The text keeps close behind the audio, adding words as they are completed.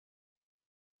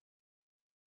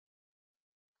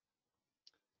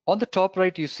On the top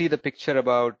right, you see the picture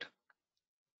about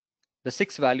the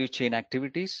 6 value chain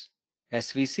activities,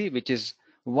 SVC, which is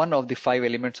one of the 5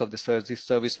 elements of the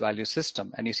service value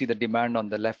system. And you see the demand on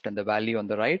the left and the value on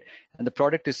the right, and the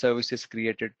product or service is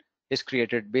created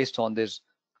based on these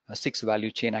 6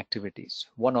 value chain activities,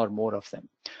 one or more of them.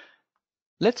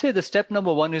 Let's say the step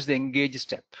number 1 is the engage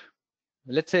step.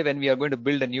 Let's say when we are going to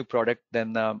build a new product,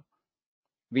 then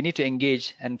we need to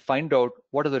engage and find out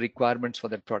what are the requirements for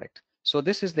that product. So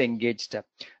this is the engage step.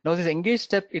 Now this engage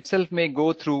step itself may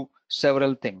go through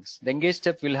several things. The engage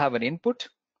step will have an input.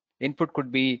 Input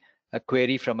could be a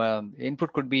query from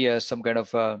input could be some kind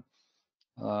of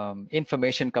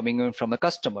information coming in from a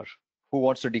customer who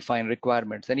wants to define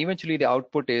requirements. And eventually the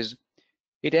output is,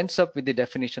 it ends up with the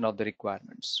definition of the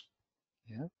requirements.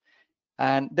 Yeah.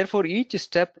 And therefore each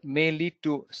step may lead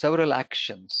to several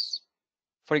actions.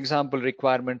 For example,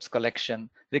 requirements collection,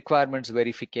 requirements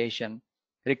verification,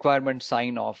 requirement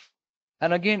sign off.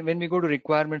 And again, when we go to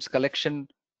requirements collection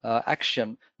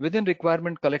action, within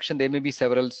requirement collection, there may be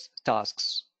several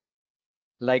tasks,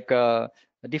 like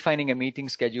defining a meeting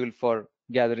schedule for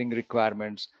gathering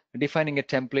requirements, defining a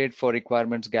template for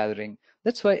requirements gathering.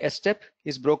 That's why a step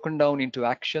is broken down into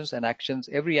actions, and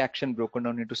every action broken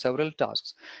down into several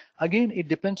tasks. Again, it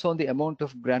depends on the amount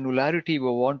of granularity we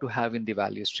want to have in the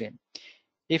value stream.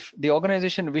 If the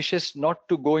organization wishes not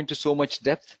to go into so much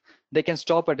depth, they can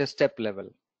stop at a step level.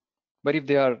 But if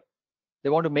they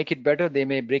want to make it better, they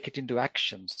may break it into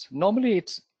actions. Normally,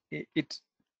 it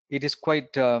is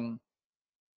quite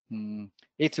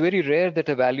it's very rare that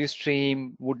a value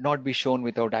stream would not be shown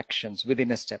without actions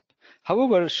within a step.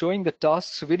 However, showing the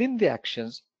tasks within the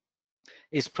actions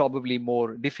is probably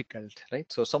more difficult, right?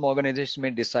 So some organizations may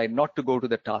decide not to go to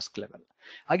the task level.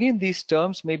 Again, these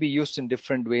terms may be used in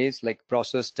different ways, like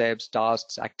process steps,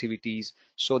 tasks, activities.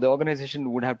 So the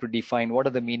organization would have to define what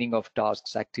are the meaning of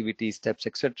tasks, activities, steps,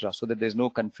 etc., so that there's no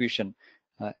confusion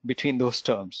between those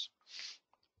terms.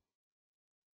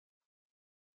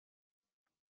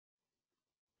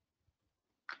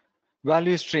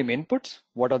 Value stream inputs.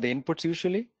 What are the inputs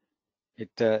usually?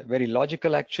 It's very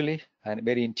logical actually and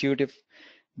very intuitive.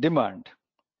 Demand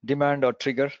or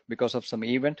trigger because of some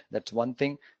event. That's one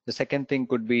thing. The second thing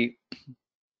could be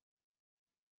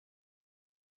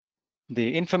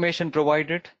the information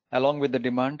provided along with the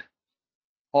demand,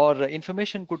 or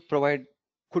information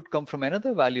could come from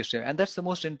another value stream, and that's the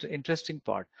most interesting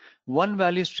part. One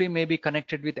value stream may be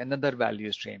connected with another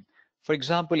value stream. For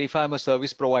example, if I'm a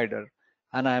service provider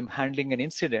and I'm handling an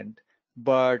incident,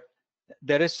 but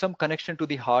there is some connection to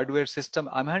the hardware system.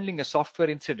 I'm handling a software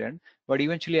incident, but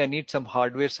eventually I need some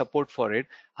hardware support for it.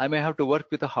 I may have to work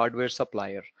with a hardware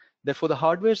supplier. Therefore, the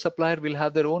hardware supplier will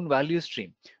have their own value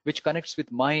stream, which connects with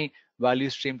my value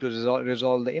stream to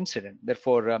resolve the incident.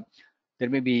 Therefore, there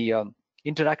may be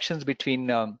interactions between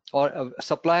or a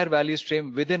supplier value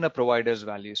stream within a provider's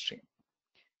value stream.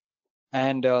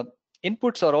 And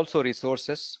inputs are also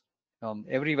resources.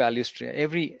 Every value stream,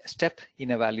 every step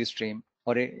in a value stream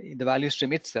or the value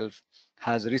stream itself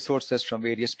has resources from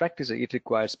various practices. It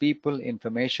requires people,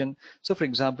 information. So for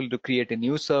example, to create a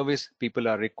new service, people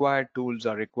are required, tools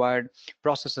are required,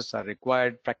 processes are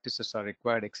required, practices are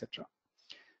required, etc.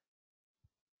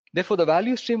 Therefore, the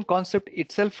value stream concept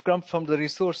itself comes from the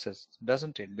resources,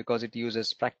 doesn't it? Because it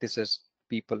uses practices,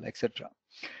 people, etc.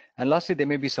 And lastly, there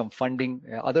may be some funding,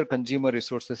 other consumer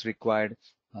resources required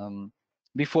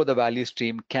before the value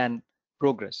stream can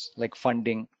progress, like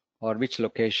funding or which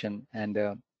location and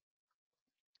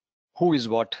who is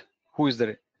what, who is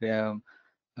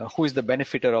the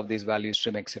benefiter of this value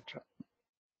stream, etc.